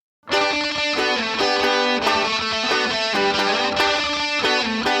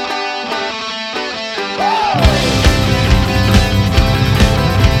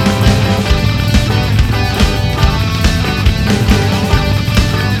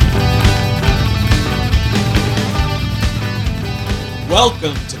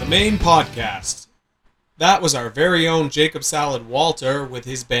Welcome to the Mayne Podcast. That was our very own Jacob Salad Walter with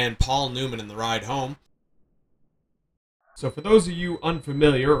his band Paul Newman in the ride home. So for those of you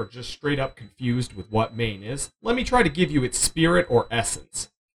unfamiliar or just straight up confused with what Mayne is, let me try to give you its spirit or essence.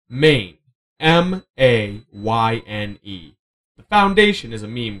 Mayne. M-A-Y-N-E. The Foundation is a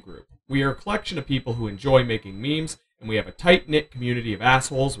meme group. We are a collection of people who enjoy making memes, and we have a tight-knit community of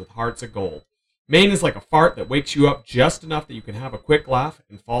assholes with hearts of gold. Mayne is like a fart that wakes you up just enough that you can have a quick laugh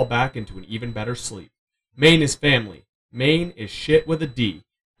and fall back into an even better sleep. Mayne is family. Mayne is shit with a D.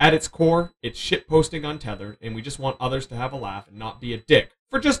 At its core, it's shitposting untethered, and we just want others to have a laugh and not be a dick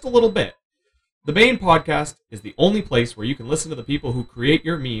for just a little bit. The Mayne Podcast is the only place where you can listen to the people who create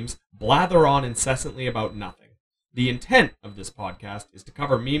your memes blather on incessantly about nothing. The intent of this podcast is to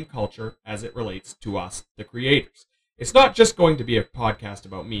cover meme culture as it relates to us, the creators. It's not just going to be a podcast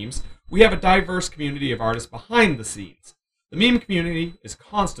about memes. We have a diverse community of artists behind the scenes. The meme community is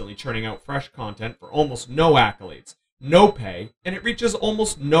constantly churning out fresh content for almost no accolades, no pay, and it reaches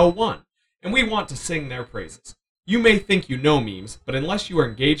almost no one. And we want to sing their praises. You may think you know memes, but unless you are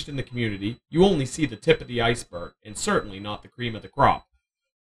engaged in the community, you only see the tip of the iceberg, and certainly not the cream of the crop.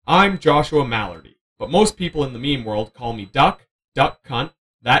 I'm Joshua Mallardy, but most people in the meme world call me Duck, Duck Cunt,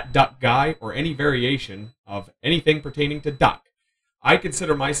 That Duck Guy, or any variation of anything pertaining to duck. I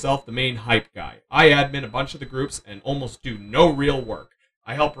consider myself the main hype guy. I admin a bunch of the groups and almost do no real work.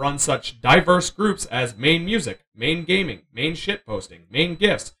 I help run such diverse groups as Mayne Music, Mayne Gaming, Mayne Shitposting, Mayne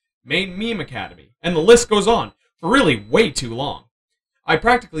Gifts, Mayne Meme Academy, and the list goes on for really way too long. I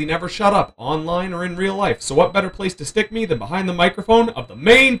practically never shut up, online or in real life, so what better place to stick me than behind the microphone of the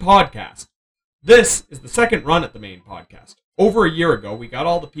Mayne Podcast? This is the second run at the Mayne Podcast. Over a year ago, we got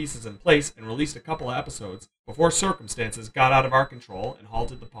all the pieces in place and released a couple of episodes before circumstances got out of our control and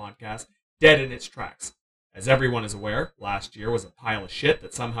halted the podcast dead in its tracks. As everyone is aware, last year was a pile of shit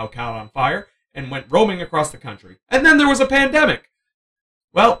that somehow caught on fire and went roaming across the country. And then there was a pandemic!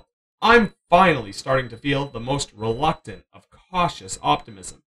 Well, I'm finally starting to feel the most reluctant of cautious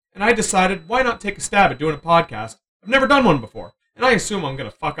optimism. And I decided, why not take a stab at doing a podcast? I've never done one before, and I assume I'm going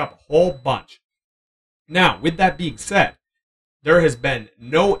to fuck up a whole bunch. Now, with that being said, there has been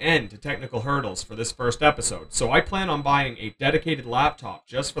no end to technical hurdles for this first episode, so I plan on buying a dedicated laptop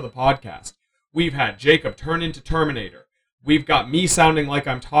just for the podcast. We've had Jacob turn into Terminator. We've got me sounding like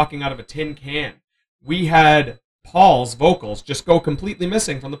I'm talking out of a tin can. We had Paul's vocals just go completely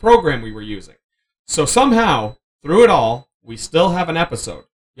missing from the program we were using. So somehow, through it all, we still have an episode.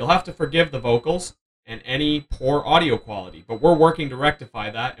 You'll have to forgive the vocals and any poor audio quality, but we're working to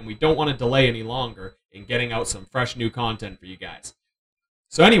rectify that, and we don't want to delay any longer in getting out some fresh new content for you guys.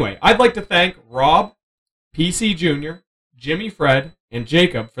 So anyway, I'd like to thank Rob, PC Jr., Jimmy Fred, and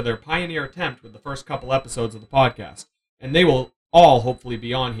Jacob for their pioneer attempt with the first couple episodes of the podcast, and they will all hopefully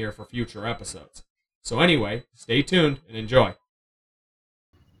be on here for future episodes. So anyway, stay tuned and enjoy.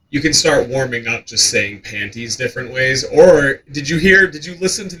 You can start warming up just saying panties different ways, or did you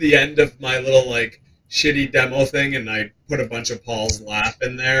listen to the end of my little shitty demo thing, and I put a bunch of Paul's laugh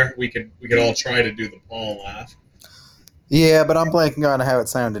in there? We could all try to do the Paul laugh. Yeah, but I'm blanking on how it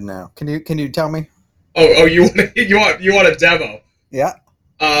sounded now. Can you tell me? Oh, you want a demo? Yeah.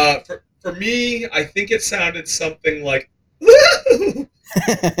 For me, I think it sounded something like.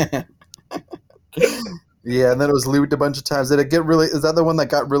 Yeah, and then it was looped a bunch of times. Did it get really? Is that the one that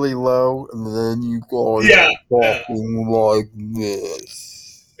got really low? And then you go talking like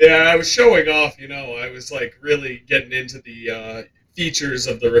this. Yeah, I was showing off. I was really getting into the features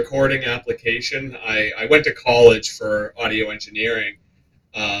of the recording application. I went to college for audio engineering,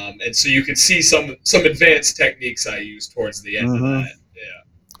 and so you could see some advanced techniques I used towards the end of that.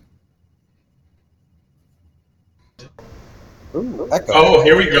 Yeah. Ooh, echo. Oh,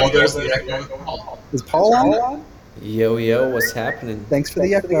 here we go. There's the echo. Is Paul on? Yo, what's happening? Thanks for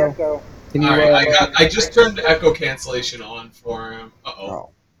the echo. Can you, All right, I just turned echo cancellation on for him. Oh,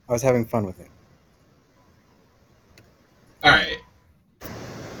 I was having fun with it. All right.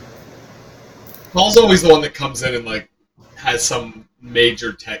 Paul's always the one that comes in and has some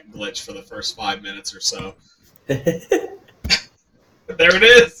major tech glitch for the first 5 minutes or so. There it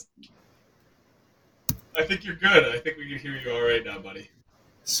is. I think you're good. I think we can hear you all right now, buddy.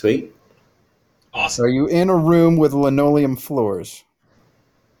 Sweet. Awesome. Are you in a room with linoleum floors?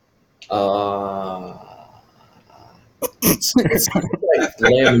 It's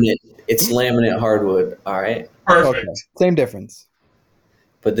laminate. It's laminate hardwood. All right. Perfect. Okay. Same difference.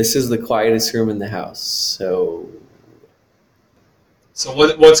 But this is the quietest room in the house, so. So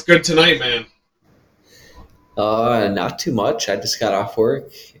what's good tonight, man? Not too much. I just got off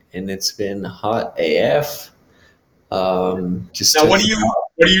work, and it's been hot AF. Just Now, what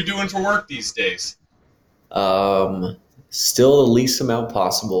are you doing for work these days? Still the least amount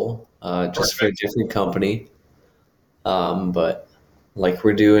possible, just for a Perfect. different company. But like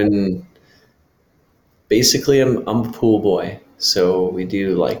we're doing, basically, I'm a pool boy, so we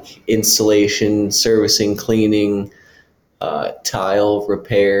do like installation, servicing, cleaning, tile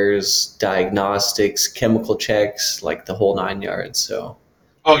repairs, diagnostics, chemical checks, like the whole 9 yards. So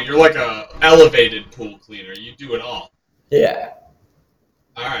Oh, you're like a elevated pool cleaner. You do it all. yeah,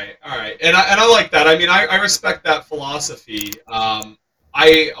 All right, and I like that. I mean, I respect that philosophy.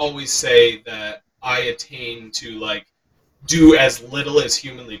 I always say that I attain to like do as little as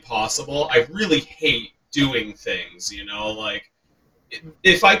humanly possible. I really hate doing things, like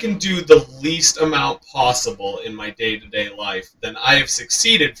if I can do the least amount possible in my day-to-day life, then I have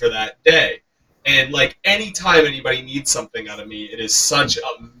succeeded for that day. And like anytime anybody needs something out of me, it is such a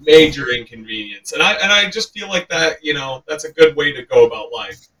major inconvenience. And I just feel like that, that's a good way to go about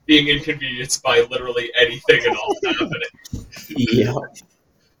life. Being inconvenienced by literally anything and all happening. yeah.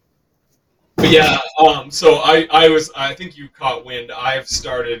 But yeah, so I think you caught wind. I've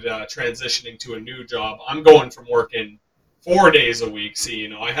started transitioning to a new job. I'm going from working 4 days a week.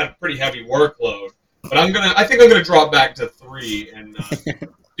 See, I had a pretty heavy workload, but I think I'm gonna drop back to 3 and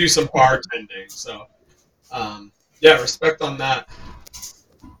do some bartending. So, yeah, respect on that.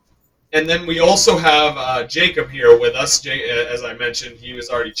 And then we also have Jacob here with us. As I mentioned, he was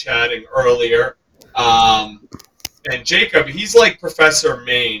already chatting earlier. And Jacob, he's like Professor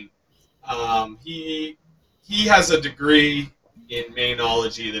Mayne. He has a degree in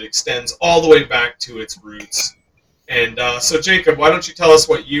Maynology that extends all the way back to its roots. And so, Jacob, why don't you tell us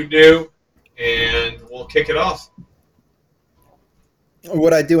what you do, and we'll kick it off.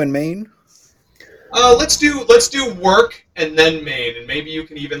 What I do in Maine? Let's do work and then Maine, and maybe you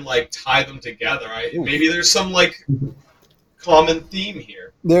can even like tie them together. Maybe there's some like common theme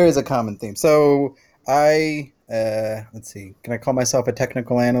here. There is a common theme. So let's see. Can I call myself a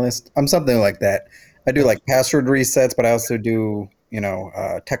technical analyst? I'm something like that. I do like password resets, but I also do,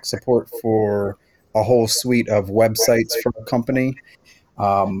 tech support for a whole suite of websites for a company.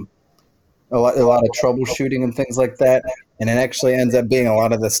 A lot of troubleshooting and things like that. And it actually ends up being a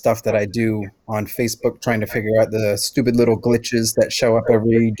lot of the stuff that I do on Facebook, trying to figure out the stupid little glitches that show up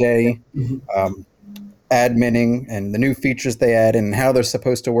every day. Adminning and the new features they add and how they're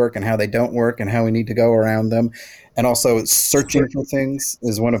supposed to work and how they don't work and how we need to go around them. And also searching for things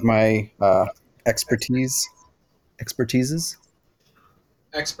is one of my expertises. Expert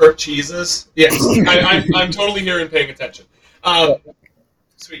cheeses. Yes, I'm totally here and paying attention.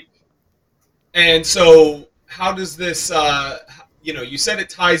 Sweet. And so, how does this? You said it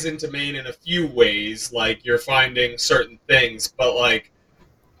ties into Maine in a few ways, like you're finding certain things, but like,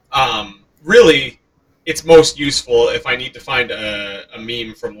 really, it's most useful if I need to find a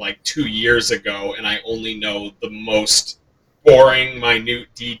meme from like 2 years ago, and I only know the most boring, minute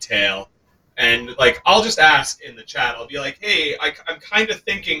detail. And like, I'll just ask in the chat. I'll be like, "Hey, I'm kind of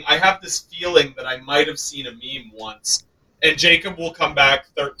thinking. I have this feeling that I might have seen a meme once." And Jacob will come back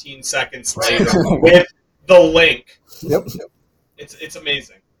 13 seconds later with the link. Yep. It's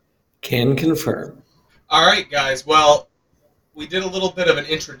amazing. Can confirm. All right, guys. Well, we did a little bit of an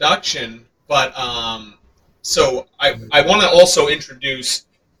introduction, but so I want to also introduce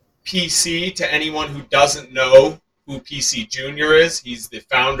PC to anyone who doesn't know who PC Junior is. He's the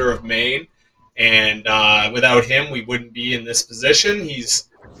founder of Mayne, and without him, we wouldn't be in this position.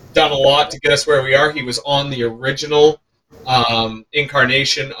 He's done a lot to get us where we are. He was on the original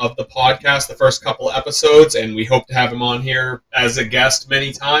incarnation of the podcast, the first couple episodes, and we hope to have him on here as a guest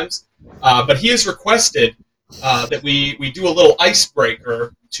many times. But he has requested that we do a little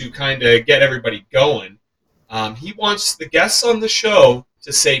icebreaker to kind of get everybody going. He wants the guests on the show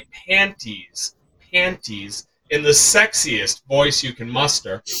to say panties in the sexiest voice you can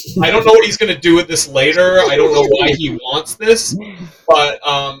muster. I don't know what he's going to do with this later. I don't know why he wants this, but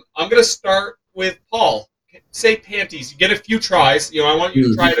I'm going to start with Paul. Say panties. You get a few tries. I want you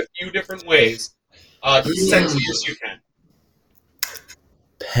to try it a few different ways. The sexiest you can.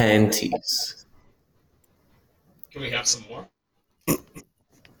 Panties. Can we have some more?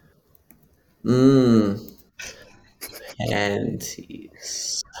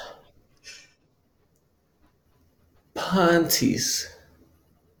 Panties. Panties.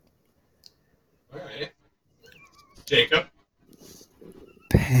 All right. Jacob?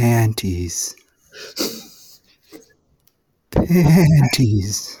 Panties.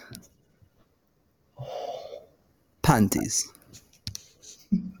 Panties. Panties.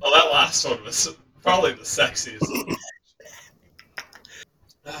 Well, that last one was probably the sexiest.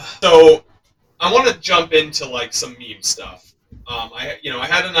 So, I want to jump into like some meme stuff. I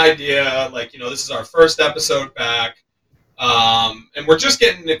had an idea, like, this is our first episode back, and we're just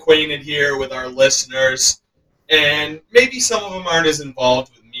getting acquainted here with our listeners, and maybe some of them aren't as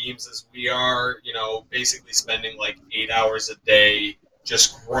involved with memes as we are. Basically spending like 8 hours a day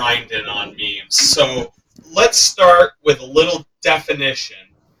just grinding on memes. So let's start with a little definition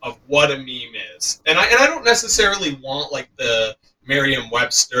of what a meme is, and I don't necessarily want like the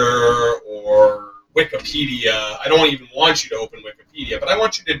Merriam-Webster or Wikipedia. I don't even want you to open Wikipedia, but I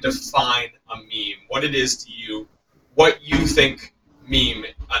want you to define a meme, what it is to you, what you think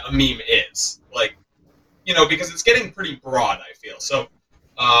a meme is. Like, because it's getting pretty broad, I feel. So,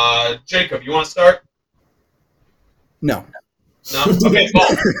 Jacob, you want to start? No. No? Okay,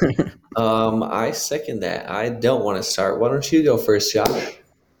 Paul. I second that. I don't want to start. Why don't you go first, Josh?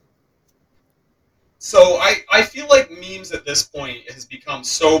 So I feel like memes at this point has become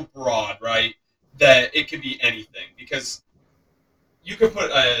so broad, right, that it could be anything. Because you could put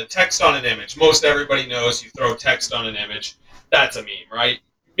a text on an image. Most everybody knows you throw text on an image. That's a meme, right?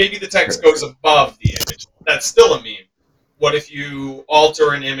 Maybe the text goes above the image. That's still a meme. What if you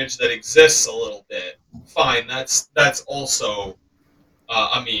alter an image that exists a little bit? Fine, that's also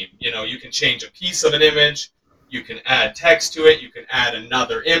a meme. You can change a piece of an image. You can add text to it. You can add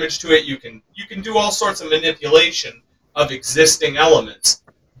another image to it. You can do all sorts of manipulation of existing elements.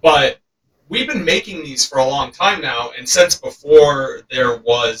 But we've been making these for a long time now, and since before there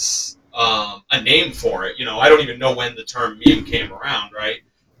was a name for it. I don't even know when the term meme came around, right?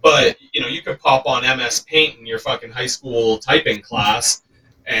 But you could pop on MS Paint in your fucking high school typing class,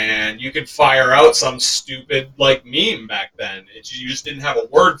 and you could fire out some stupid like meme back then. You just didn't have a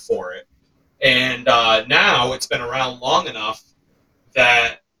word for it. And now it's been around long enough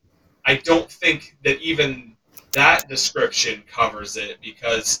that I don't think that even that description covers it,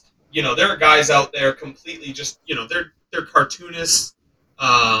 because there are guys out there completely just they're cartoonists,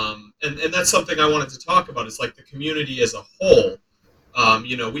 and that's something I wanted to talk about. Is like the community as a whole.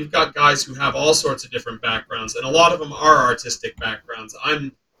 We've got guys who have all sorts of different backgrounds, and a lot of them are artistic backgrounds.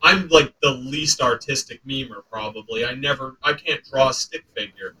 I'm like the least artistic memer probably. I can't draw a stick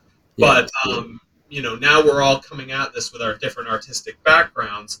figure, but now we're all coming at this with our different artistic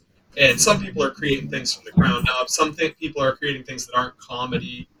backgrounds, and some people are creating things from the ground up. People are creating things that aren't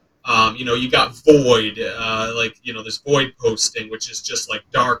comedy. You got Void, there's Void posting, which is just like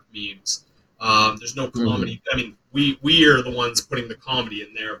dark memes. There's no comedy. I mean, we are the ones putting the comedy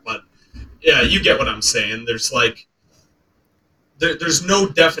in there, but yeah, you get what I'm saying. There's like there's no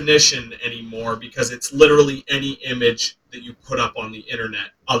definition anymore, because it's literally any image that you put up on the internet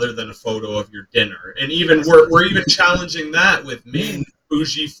other than a photo of your dinner. And even we're even challenging that with Mayne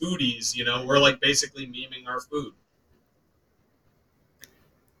bougie foodies. We're like basically memeing our food.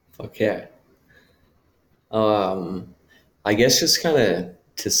 Okay. I guess just kind of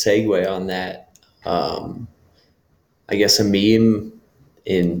to segue on that, I guess a meme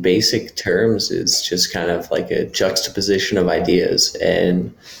in basic terms is just kind of like a juxtaposition of ideas.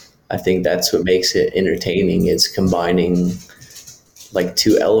 And I think that's what makes it entertaining, is combining like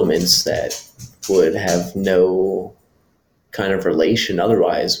two elements that would have no kind of relation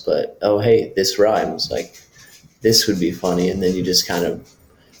otherwise, but, oh, hey, this rhymes, like this would be funny. And then you just kind of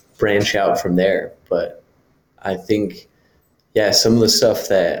branch out from there. But I think, yeah, some of the stuff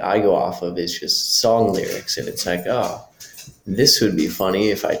that I go off of is just song lyrics, and it's like, oh, this would be funny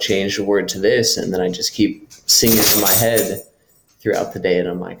if I changed a word to this, and then I just keep singing it in my head throughout the day, and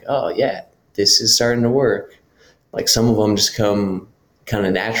I'm like, oh yeah, this is starting to work. Like some of them just come kind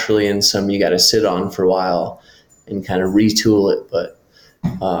of naturally, and some you got to sit on for a while and kind of retool it. But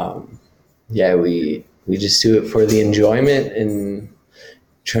yeah, we just do it for the enjoyment and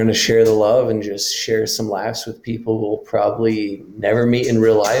trying to share the love and just share some laughs with people we'll probably never meet in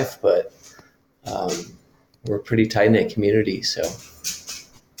real life, but we're a pretty tight-knit community. So,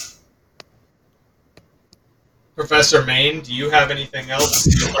 Professor Mayne, do you have anything else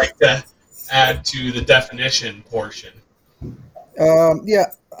you'd like to add to the definition portion? Yeah,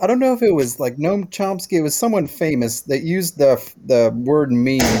 I don't know if it was like Noam Chomsky. It was someone famous that used the word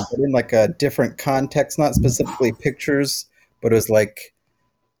meme, but in like a different context, not specifically pictures, but it was like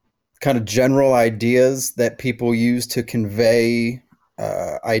kind of general ideas that people use to convey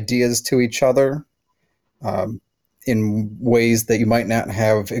ideas to each other, in ways that you might not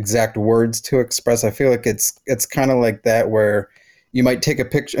have exact words to express. I feel like it's kind of like that, where you might take a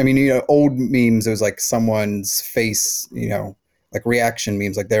picture. I mean, old memes, it was like someone's face, like reaction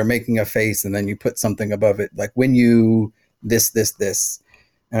memes, like they're making a face and then you put something above it, like when you this.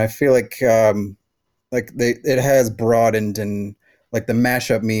 And I feel like it has broadened, and like the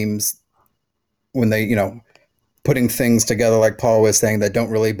mashup memes, when they, putting things together, like Paul was saying, that don't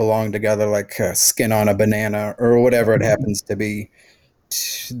really belong together, like skin on a banana or whatever it happens to be,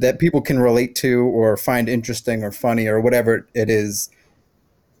 that people can relate to or find interesting or funny or whatever it is.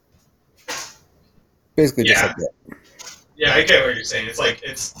 Basically, just like that. Yeah, I get what you're saying. It's like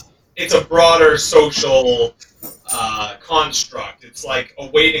it's a broader social construct. It's like a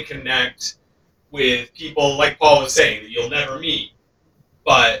way to connect with people, like Paul was saying, that you'll never meet,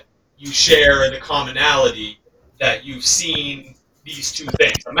 but you share the commonality that you've seen these two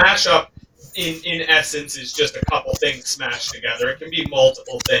things. A mashup, in essence, is just a couple things smashed together. It can be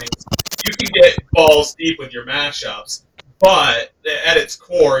multiple things. You can get balls deep with your mashups, but at its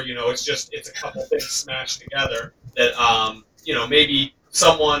core, it's a couple things smashed together that, maybe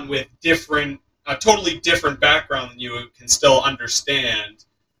someone with a totally different background than you can still understand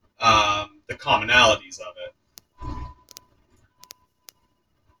the commonalities of it.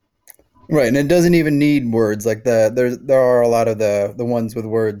 Right, and it doesn't even need words. Like there are a lot of the ones with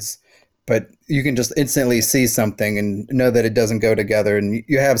words, but you can just instantly see something and know that it doesn't go together, and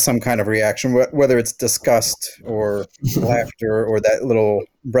you have some kind of reaction, whether it's disgust or laughter or that little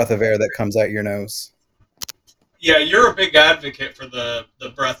breath of air that comes out your nose. Yeah, you're a big advocate for the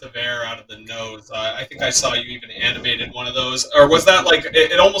breath of air out of the nose. I think I saw you even animated one of those. Or was that like,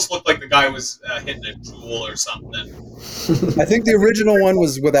 it almost looked like the guy was hitting a jewel or something. I think the original one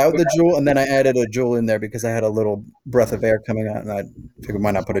was without the jewel, and then I added a jewel in there because I had a little breath of air coming out, and I figured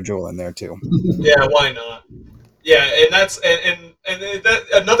why not put a jewel in there too. Yeah, why not? Yeah, and that's and that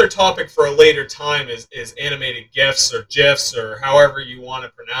another topic for a later time is animated GIFs or GIFs or however you want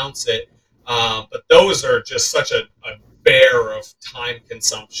to pronounce it. But those are just such a bear of time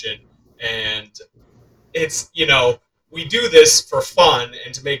consumption, and it's we do this for fun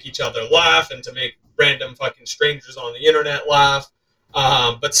and to make each other laugh and to make random fucking strangers on the internet laugh.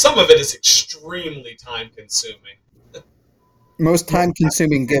 But some of it is extremely time consuming. Most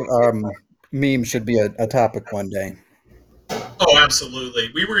time-consuming meme should be a topic one day. Oh,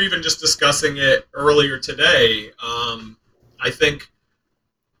 absolutely. We were even just discussing it earlier today. I think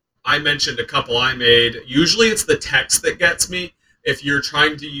I mentioned a couple I made. Usually it's the text that gets me. If you're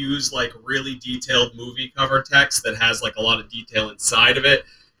trying to use like really detailed movie cover text that has like a lot of detail inside of it,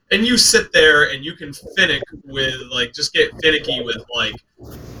 and you sit there and you can just get finicky with like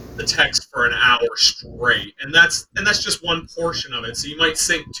the text for an hour straight, and that's just one portion of it. So you might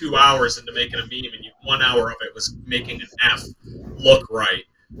sink 2 hours into making a meme, and 1 hour of it was making an F look right.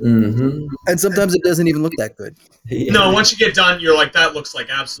 Mm-hmm. And sometimes it doesn't even look that good. Yeah. No, once you get done, you're like, that looks like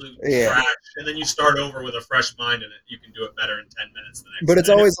absolute trash, and then you start over with a fresh mind, and you can do it better in 10 minutes the next. But it's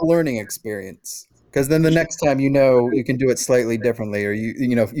always a learning experience, because then the next time you can do it slightly differently, or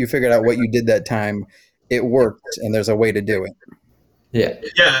you figured out what you did that time, it worked, and there's a way to do it. Yeah,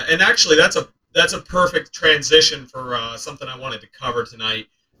 and actually, that's a perfect transition for something I wanted to cover tonight.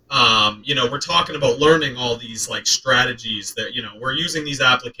 We're talking about learning all these like strategies that we're using these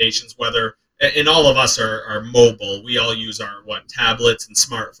applications. Whether and all of us are mobile, we all use our tablets and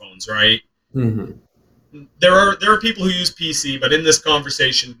smartphones, right? Mm-hmm. There are people who use PC, but in this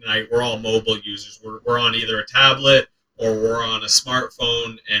conversation tonight, we're all mobile users. We're on either a tablet or we're on a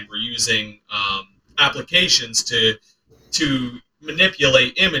smartphone, and we're using applications to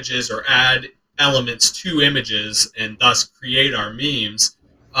manipulate images or add elements to images and thus create our memes.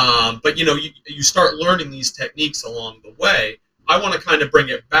 But you start learning these techniques along the way. I want to kind of bring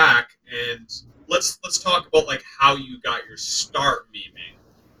it back, and let's talk about like how you got your start memeing.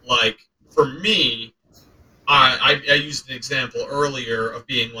 Like for me, I used an example earlier of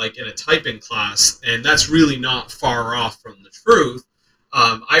being like in a typing class, and that's really not far off from the truth.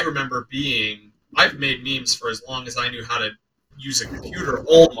 I remember I've made memes for as long as I knew how to use a computer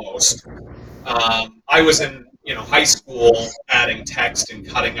almost. I was in high school adding text and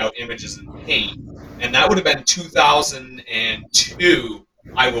cutting out images in Paint, and that would have been 2002.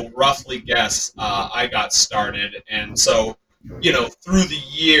 I will roughly guess I got started, and so through the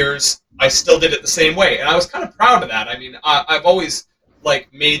years I still did it the same way, and I was kind of proud of that. I mean, I've always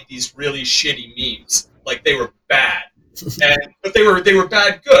like made these really shitty memes, like they were bad. But they were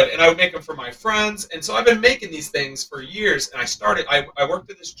bad good, and I would make them for my friends, and so I've been making these things for years. And I worked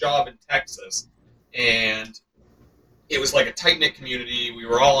at this job in Texas, and it was like a tight-knit community. We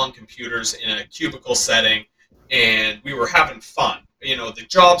were all on computers in a cubicle setting, and we were having fun. The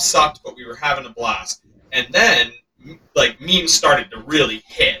job sucked, but we were having a blast. And then like memes started to really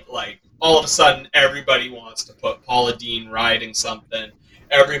hit. Like all of a sudden everybody wants to put Paula Deen riding something.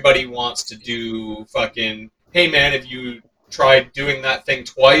 Everybody wants to do fucking, hey man, have you tried doing that thing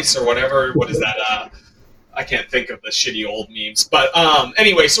twice or whatever? What is that? I can't think of the shitty old memes. But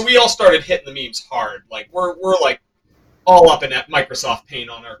anyway, so we all started hitting the memes hard. Like we're like all up in Microsoft Paint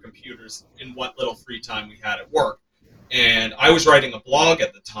on our computers in what little free time we had at work. And I was writing a blog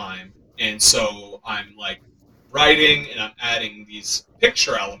at the time, and so I'm like writing and I'm adding these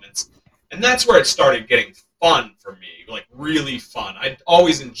picture elements, and that's where it started getting fun for me, like really fun. I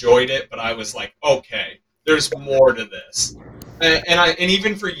always enjoyed it, but I was like, okay, there's more to this. And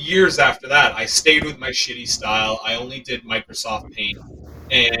even for years after that, I stayed with my shitty style. I only did Microsoft Paint,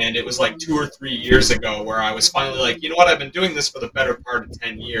 and it was like 2 or 3 years ago where I was finally like, you know what? I've been doing this for the better part of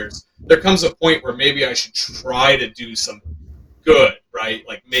 10 years. There comes a point where maybe I should try to do some good, right?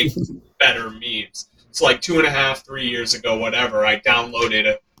 Like make better memes. So like 2.5, 3 years ago, whatever, I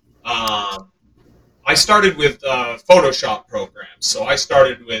downloaded. I started with Photoshop programs. So I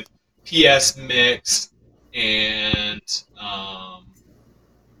started with PS Mix and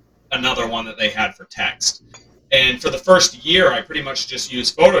another one that they had for text. And for the first year, I pretty much just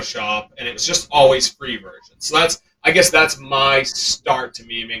used Photoshop, and it was just always free version. So I guess that's my start to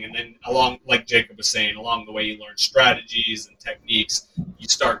memeing. And then along, like Jacob was saying, along the way you learn strategies and techniques, you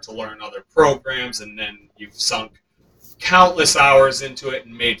start to learn other programs, and then you've sunk countless hours into it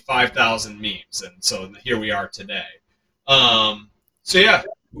and made 5,000 memes. And so here we are today. So yeah,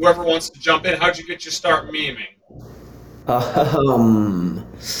 whoever wants to jump in, how'd you get your start memeing?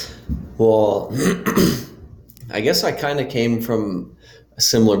 Well, I guess I kind of came from a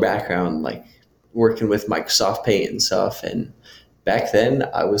similar background, like working with Microsoft Paint and stuff. And back then,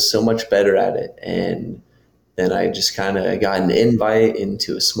 I was so much better at it. And then I just kind of got an invite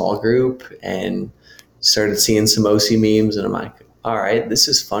into a small group and started seeing some OC memes. And I'm like, all right, this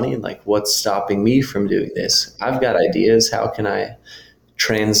is funny. Like, what's stopping me from doing this? I've got ideas. How can I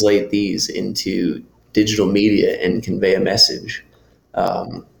translate these into digital media and convey a message?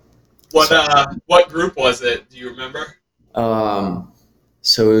 What group was it? Do you remember?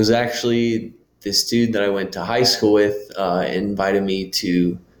 So it was actually this dude that I went to high school with invited me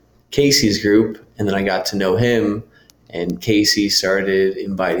to Casey's group, and then I got to know him, and Casey started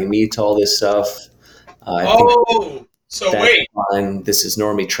inviting me to all this stuff. And This Is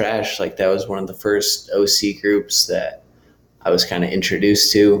Normie Trash, like that was one of the first OC groups that I was kind of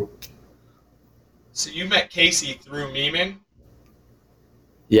introduced to. So you met Casey through memeing?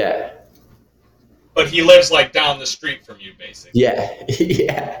 Yeah. But he lives like down the street from you, basically. Yeah.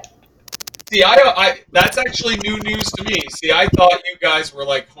 Yeah. See, that's actually new news to me. See, I thought you guys were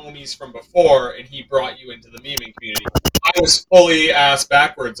like homies from before, and he brought you into the memeing community. I was fully ass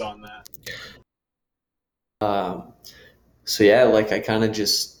backwards on that. So yeah, like I kind of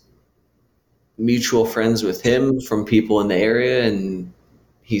just mutual friends with him from people in the area, and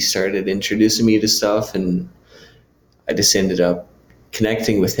he started introducing me to stuff, and I just ended up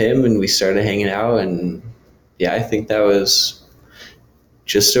connecting with him, and we started hanging out. And yeah, I think that was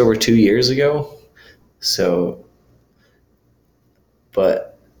just over 2 years ago. So,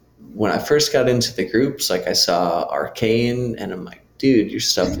 but when I first got into the groups, like I saw Arcane, and I'm like, dude, your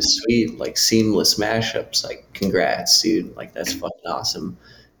stuff is sweet, like seamless mashups, like congrats, dude, like that's fucking awesome.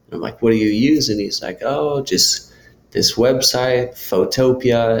 And I'm like, what do you use? And he's like, oh, just this website,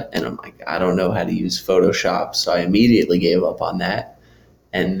 Photopia. And I'm like, I don't know how to use Photoshop. So I immediately gave up on that.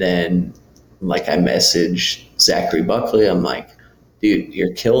 And then like I messaged Zachary Buckley. I'm like, dude,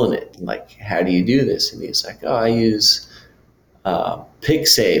 you're killing it. Like, how do you do this? And he's like, oh, I use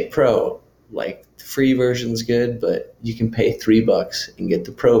Pixay Pro. Like, the free version's good, but you can pay $3 and get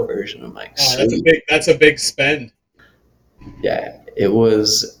the pro version. I'm like, oh, that's a big spend. Yeah, it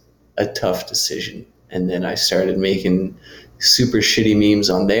was a tough decision. And then I started making super shitty memes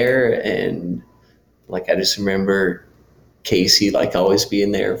on there, and like I just remember Casey like always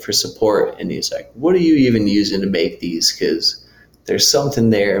being there for support, and he's like, what are you even using to make these? Because there's something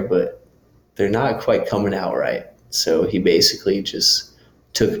there, but they're not quite coming out right. So he basically just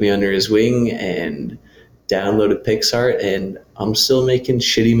took me under his wing and downloaded PixArt, and I'm still making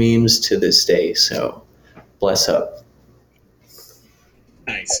shitty memes to this day. So bless up.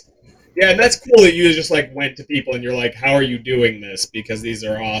 Nice. Yeah, and that's cool that you just like went to people and you're like, how are you doing this? Because these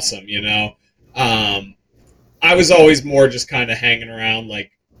are awesome, you know? I was always more just kind of hanging around,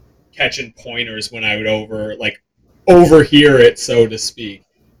 like catching pointers when I would overhear it, so to speak.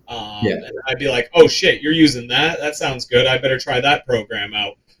 And I'd be like, oh shit, you're using that? That sounds good. I better try that program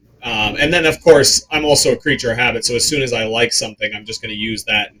out. And then, of course, I'm also a creature of habit, so as soon as I like something, I'm just going to use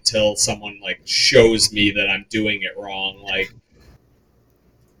that until someone like shows me that I'm doing it wrong. Like,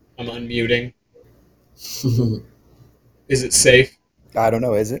 I'm unmuting. Is it safe? I don't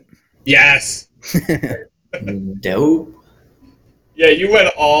know. Is it? Yes. Dope. Yeah, you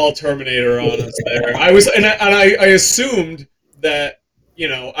went all Terminator on us there. I assumed that,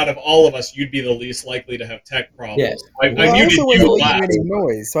 out of all of us, you'd be the least likely to have tech Yes. problems. I Well, I muted also you wasn't making last. any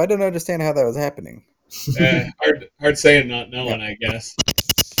noise, so I don't understand how that was happening. Hard saying, not knowing, Yeah. I guess.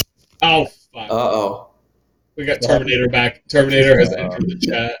 Oh, fuck. Uh-oh. We got Terminator back. Terminator has entered the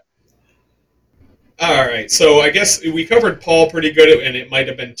chat. All right, so I guess we covered Paul pretty good, and it might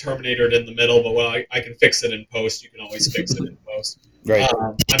have been Terminatored in the middle, but I can fix it in post. You can always fix it in post. Right.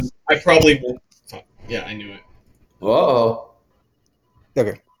 I probably won't. Fuck. Yeah, I knew it. Uh-oh.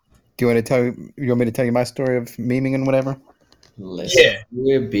 Okay. Do you want to tell? You want me to tell you my story of memeing and whatever? Listen,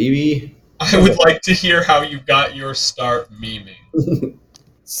 yeah, baby. I would like to hear how you got your start memeing.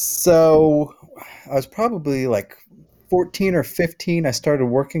 So, I was probably like 14 or 15. I started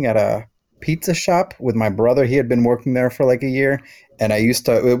working at a pizza shop with my brother. He had been working there for like a year, and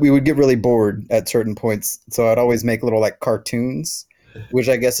we would get really bored at certain points. So I'd always make little like cartoons, which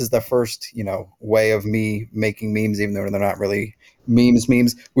I guess is the first, way of me making memes, even though they're not really memes.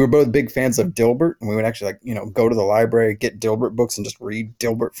 We were both big fans of Dilbert, and we would actually go to the library, get Dilbert books, and just read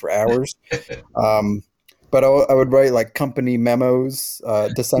Dilbert for hours. But I would write like company memos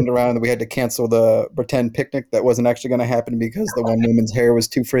to send around that we had to cancel the pretend picnic that wasn't actually going to happen because the one woman's hair was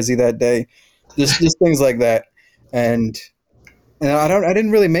too frizzy that day. Just things like that. And I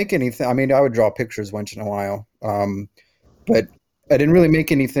didn't really make anything. I mean, I would draw pictures once in a while. But I didn't really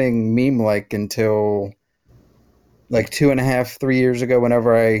make anything meme-like until like 2.5, 3 years ago,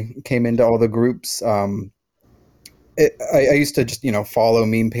 whenever I came into all the groups. I used to just follow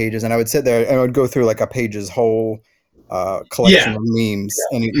meme pages, and I would sit there and I would go through like a page's whole collection of memes,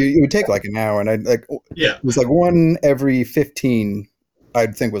 and it would take like an hour, and it was like one every 15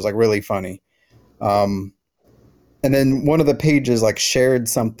 I'd think was like really funny, and then one of the pages like shared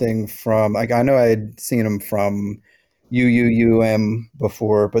something from, like, I know I had seen them from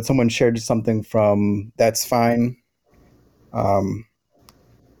before, but someone shared something from That's Fine,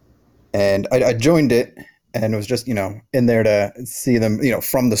 and I joined it. And it was just, in there to see them,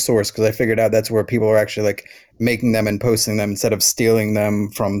 from the source, because I figured out that's where people are actually like making them and posting them instead of stealing them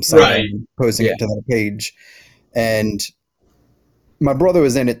from someone and posting it to their page. And my brother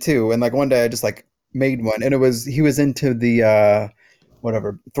was in it too. And like one day I just like made one, and he was into the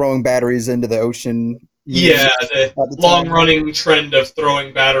throwing batteries into the ocean. Yeah, the long-running trend of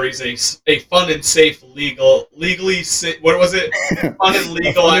throwing batteries, a fun and safe, what was it? Fun and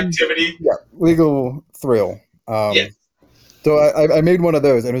legal activity. Yeah, legal thrill. So I made one of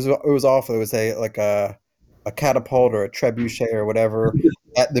those, and it was awful. It was a catapult or a trebuchet or whatever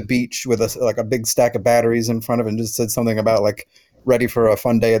at the beach with a big stack of batteries in front of it, and just said something about like ready for a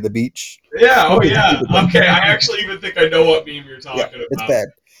fun day at the beach. Yeah. Oh yeah. Okay. I actually even think I know what meme you're talking about. It's bad.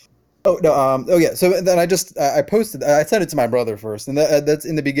 Oh no! Oh yeah. So then I posted. I sent it to my brother first, and that's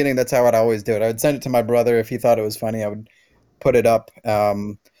in the beginning. That's how I'd always do it. I would send it to my brother if he thought it was funny. I would put it up,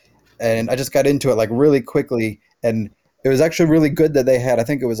 and I just got into it like really quickly, and it was actually really good that they had. I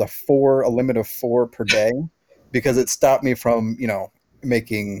think it was a limit of 4 per day, because it stopped me from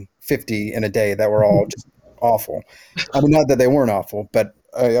making 50 in a day that were all just awful. I mean, not that they weren't awful, but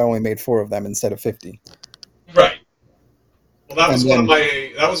I only made 4 of them instead of 50. Right. Well, that was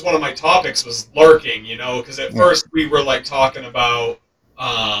one of my topics, was lurking, because at first we were like talking about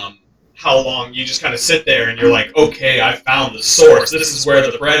how long you just kind of sit there and you're like, okay, I found the source. This is where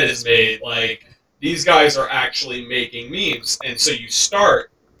the bread is made. Like, these guys are actually making memes, and so you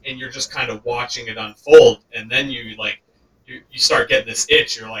start and you're just kind of watching it unfold, and then you start getting this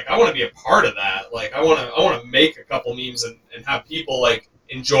itch. You're like, I want to be a part of that. Like, I want to make a couple memes and have people like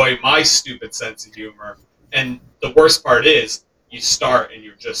enjoy my stupid sense of humor. And the worst part is, you start and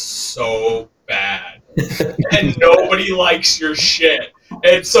you're just so bad, and nobody likes your shit.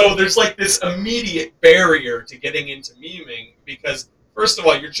 And so there's like this immediate barrier to getting into memeing, because first of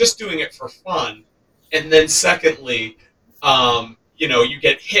all, you're just doing it for fun, and then secondly, you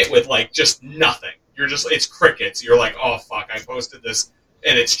get hit with like just nothing. It's crickets. You're like, oh fuck, I posted this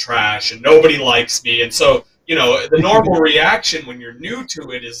and it's trash and nobody likes me. And so, the normal reaction when you're new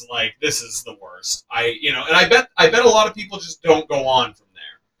to it is like, this is the worst. And I bet a lot of people just don't go on from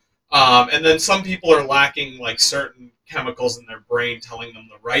there. And then some people are lacking like certain chemicals in their brain telling them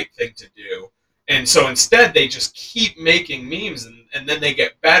the right thing to do. And so instead they just keep making memes, and then they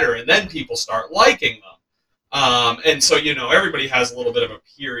get better, and then people start liking them. And so, everybody has a little bit of a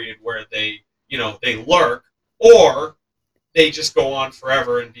period where they lurk, or they just go on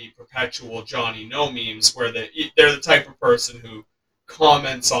forever and be perpetual Johnny No memes, where they're the type of person who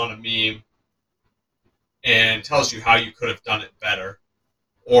comments on a meme and tells you how you could have done it better,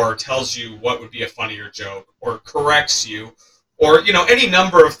 or tells you what would be a funnier joke, or corrects you, or, you know, any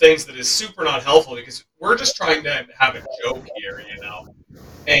number of things that is super not helpful because we're just trying to have a joke here, you know.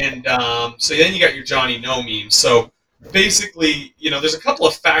 And so then you got your Johnny No memes. So basically, you know, there's a couple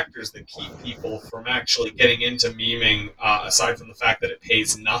of factors that keep people from actually getting into memeing, aside from the fact that it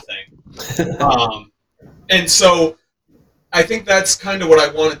pays nothing. And so I think that's kind of what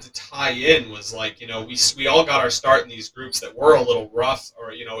I wanted to tie in was like, you know, we all got our start in these groups that were a little rough,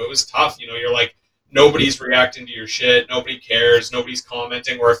 or, you know, it was tough. You know, you're like, nobody's reacting to your shit, nobody cares, nobody's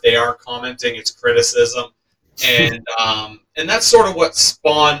commenting, or if they are commenting, it's criticism. And that's sort of what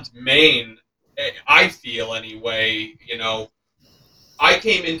spawned Mayne, I feel anyway. You know, I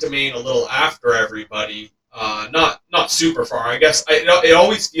came into Mayne a little after everybody, not super far. I guess it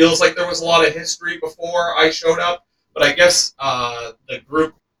always feels like there was a lot of history before I showed up, but I guess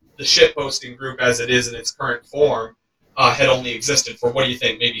the shit posting group as it is in its current form, had only existed for, what do you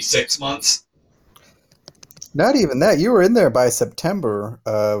think, maybe 6 months? Not even that. You were in there by September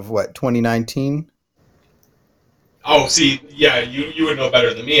of what, 2019? Oh, see, yeah, you would know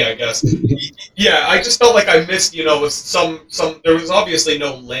better than me, I guess. Yeah, I just felt like I missed, you know, some. There was obviously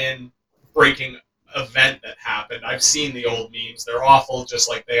no land breaking event that happened. I've seen the old memes; they're awful, just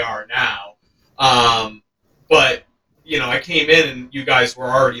like they are now. But you know, I came in and you guys were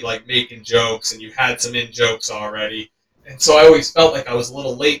already like making jokes, and you had some in jokes already, and so I always felt like I was a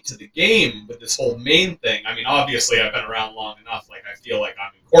little late to the game with this whole Mayne thing. I mean, obviously, I've been around long enough; like I feel like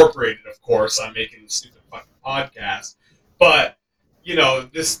I'm incorporated. Of course, I'm making the stupid fucking podcast, but you know,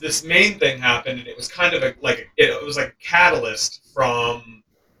 this Mayne thing happened, and it was kind of it was like a catalyst from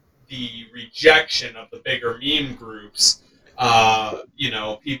the rejection of the bigger meme groups. You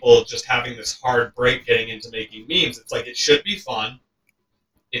know, people just having this hard break getting into making memes. It's like it should be fun,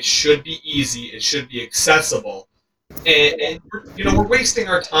 it should be easy, it should be accessible, and you know, we're wasting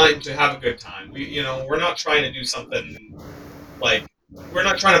our time to have a good time. You know, we're not trying to do something like we're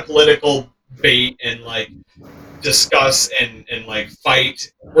not trying to political bait and like discuss and like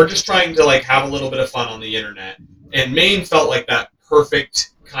fight. We're just trying to like have a little bit of fun on the internet. And Mayne felt like that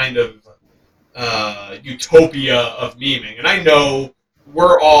perfect kind of utopia of memeing. And I know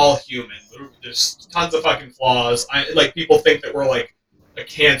we're all human. There's tons of fucking flaws. Like people think that we're like a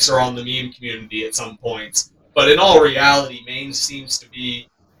cancer on the meme community at some points. But in all reality, Mayne seems to be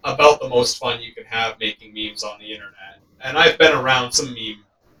about the most fun you can have making memes on the internet. And I've been around some meme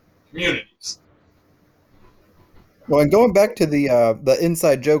communities. Well, and going back to the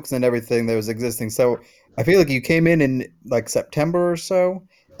inside jokes and everything that was existing, so I feel like you came in like September or so,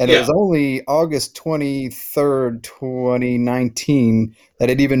 and it Yeah. was only August 23rd, 2019, that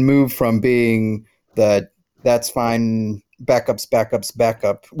it even moved from being the "that's fine, backup,"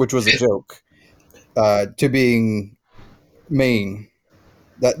 which was a joke, to being Mayne.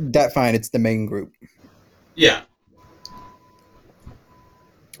 That fine, it's the main group. Yeah.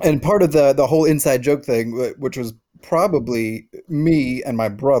 And part of the whole inside joke thing, which was probably me and my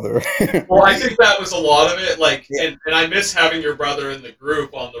brother. Well, I think that was a lot of it. Like, Yeah. and I miss having your brother in the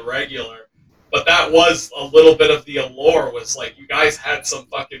group on the regular, but that was a little bit of the allure. Was like you guys had some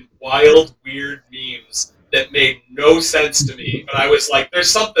fucking wild, weird memes that made no sense to me, but I was like, "There's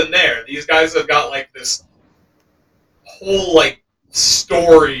something there." These guys have got like this whole like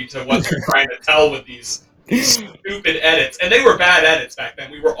story to what they're trying to tell with these stupid edits, and they were bad edits back then.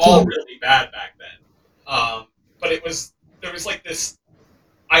 We were all really bad back then, but it was there was like this.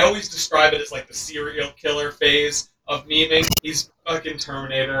 I always describe it as like the serial killer phase of memeing. He's fucking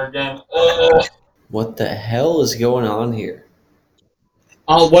Terminator again. Oh. What the hell is going on here?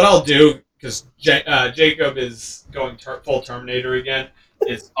 What I'll do, because Jacob is going full Terminator again,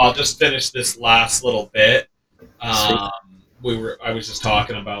 is I'll just finish this last little bit. Sweet. I was just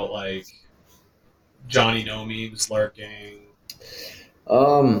talking about like Johnny No memes lurking.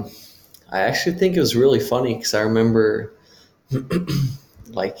 Um, I actually think it was really funny because I remember,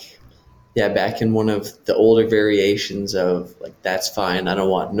 like, yeah, back in one of the older variations of like, "that's fine. I don't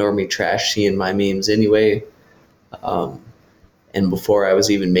want normie trash seeing my memes anyway." Um, and before I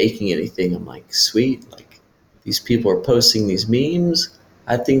was even making anything, I'm like, sweet, like these people are posting these memes.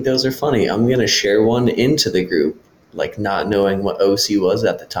 I think those are funny. I'm gonna share one into the group, like not knowing what OC was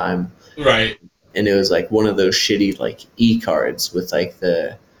at the time. Right. And it was like one of those shitty like e-cards with like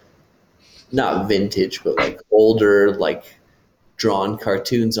the not vintage but like older like drawn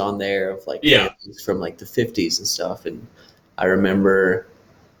cartoons on there of like Yeah. families from like the 50s and stuff. And I remember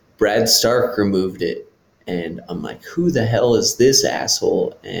Brad Stark removed it, and I'm like, who the hell is this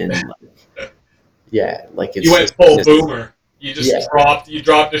asshole? And like, yeah, like it's You went just, full boomer. You just yeah,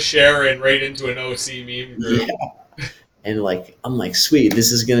 dropped a share and right into an OC meme group. yeah. And like I'm like, sweet,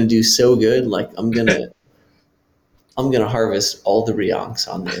 this is gonna do so good. Like I'm gonna I'm going to harvest all the Rionks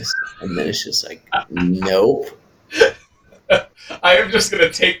on this. And then it's just like, nope. I am just going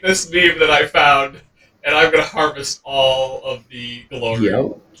to take this meme that I found, and I'm going to harvest all of the glory.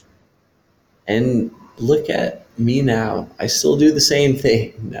 Yep. And look at me now. I still do the same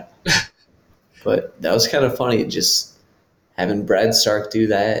thing. No. But that was kind of funny, just having Brad Stark do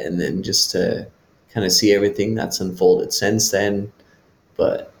that, and then just to kind of see everything that's unfolded since then.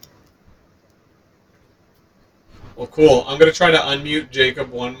 But Well, cool. I'm going to try to unmute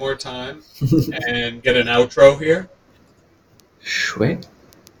Jacob one more time and get an outro here. Sweet.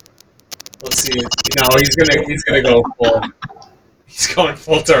 Let's see. No, he's gonna go full. He's going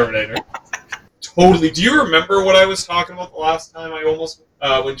full Terminator. Totally. Do you remember what I was talking about the last time I almost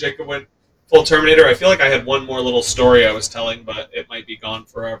when Jacob went full Terminator? I feel like I had one more little story I was telling, but it might be gone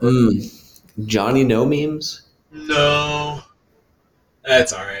forever. Johnny No memes? No.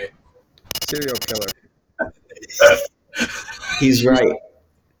 That's all right. Serial killer. He's right.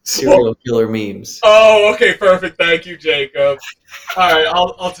 Serial killer memes. Oh, okay, perfect. Thank you, Jacob. All right,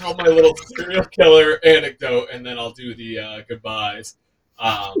 I'll tell my little serial killer anecdote, and then I'll do the goodbyes.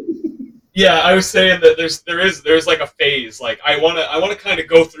 Yeah, I was saying that there's like a phase. Like I wanna kind of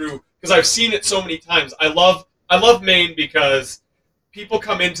go through because I've seen it so many times. I love Mayne because people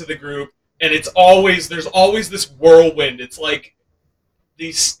come into the group and there's always this whirlwind. It's like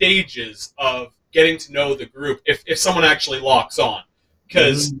these stages of getting to know the group if someone actually locks on.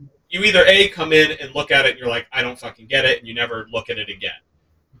 Because you either A, come in and look at it and you're like, I don't fucking get it, and you never look at it again.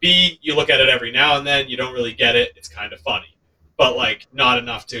 B, you look at it every now and then, you don't really get it, it's kind of funny. But like not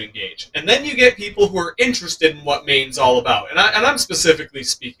enough to engage. And then you get people who are interested in what Mayne's all about. And I'm specifically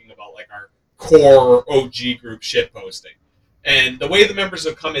speaking about like our core OG group shitposting. And the way the members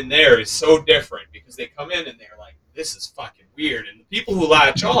have come in there is so different because they come in and they're like, this is fucking weird. And the people who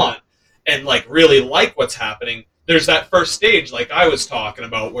latch on and like really like what's happening, there's that first stage like I was talking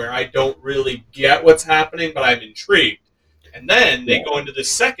about where I don't really get what's happening, but I'm intrigued. And then they go into the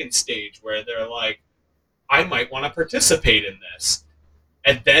second stage where they're like, I might want to participate in this.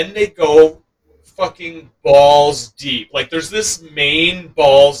 And then they go fucking balls deep. Like there's this main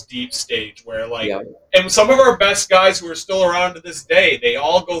balls deep stage where like, and some of our best guys who are still around to this day, they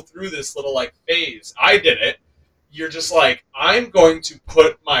all go through this little like phase. I did it. You're just like, I'm going to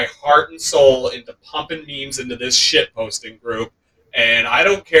put my heart and soul into pumping memes into this shit posting group, and I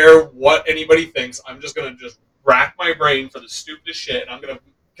don't care what anybody thinks. I'm just going to just rack my brain for the stupidest shit, and I'm going to,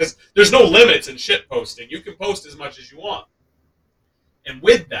 because there's no limits in shit posting. You can post as much as you want. And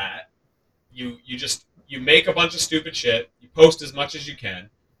with that, you make a bunch of stupid shit, you post as much as you can,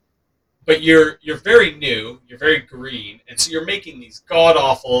 but you're very new, you're very green, and so you're making these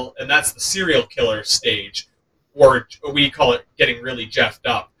god-awful, and that's the serial killer stage, or we call it getting really jeffed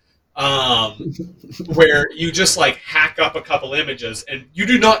up, where you just like hack up a couple images and you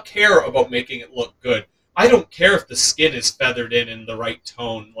do not care about making it look good. I don't care if the skin is feathered in the right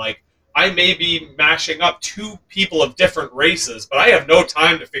tone. Like, I may be mashing up two people of different races, but I have no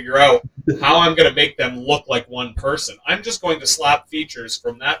time to figure out how I'm going to make them look like one person. I'm just going to slap features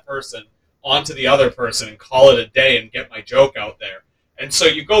from that person onto the other person and call it a day and get my joke out there. And so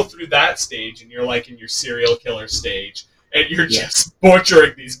you go through that stage, and you're like in your serial killer stage, and you're just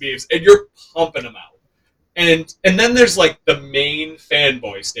butchering these memes, and you're pumping them out. And then there's like the main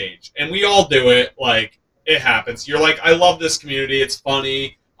fanboy stage, and we all do it. Like, it happens. You're like, I love this community. It's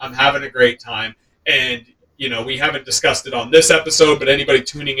funny. I'm having a great time. And, you know, we haven't discussed it on this episode, but anybody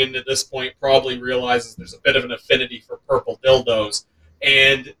tuning in at this point probably realizes there's a bit of an affinity for purple dildos.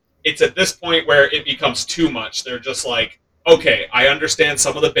 And it's at this point where it becomes too much. They're just like, okay, I understand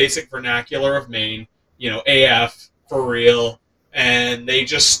some of the basic vernacular of Mayne, you know, AF, for real, and they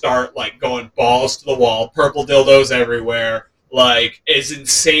just start, like, going balls to the wall, purple dildos everywhere, like, as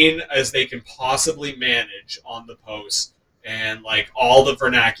insane as they can possibly manage on the post, and, like, all the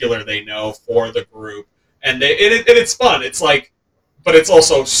vernacular they know for the group, and it's fun, it's like, but it's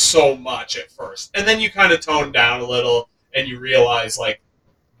also so much at first, and then you kind of tone down a little, and you realize, like,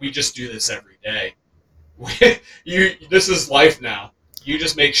 we just do this every day. This is life now. You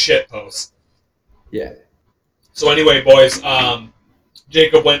just make shit posts. Yeah. So anyway, boys,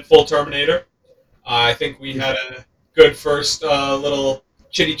 Jacob went full Terminator. I think we had a good first little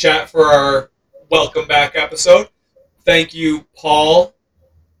chitty chat for our welcome back episode. Thank you, Paul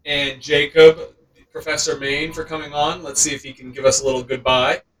and Jacob, Professor Mayne, for coming on. Let's see if he can give us a little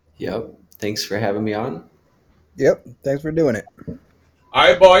goodbye. Yep. Thanks for having me on. Yep. Thanks for doing it. All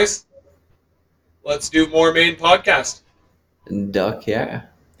right, boys. Let's do more Mayne Podcast. Duck, yeah.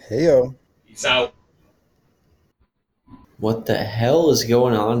 Heyo. Peace out. What the hell is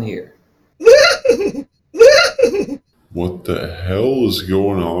going on here? What the hell is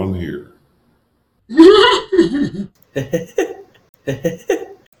going on here?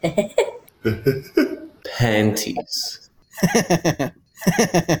 Panties.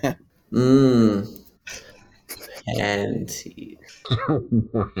 Mmm. Panties.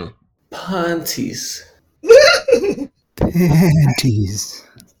 Panties. Panties.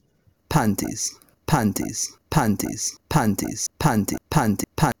 Panties. Panties. Panties. Panties. Panties. Panties.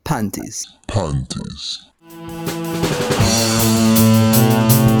 Panties. Panties.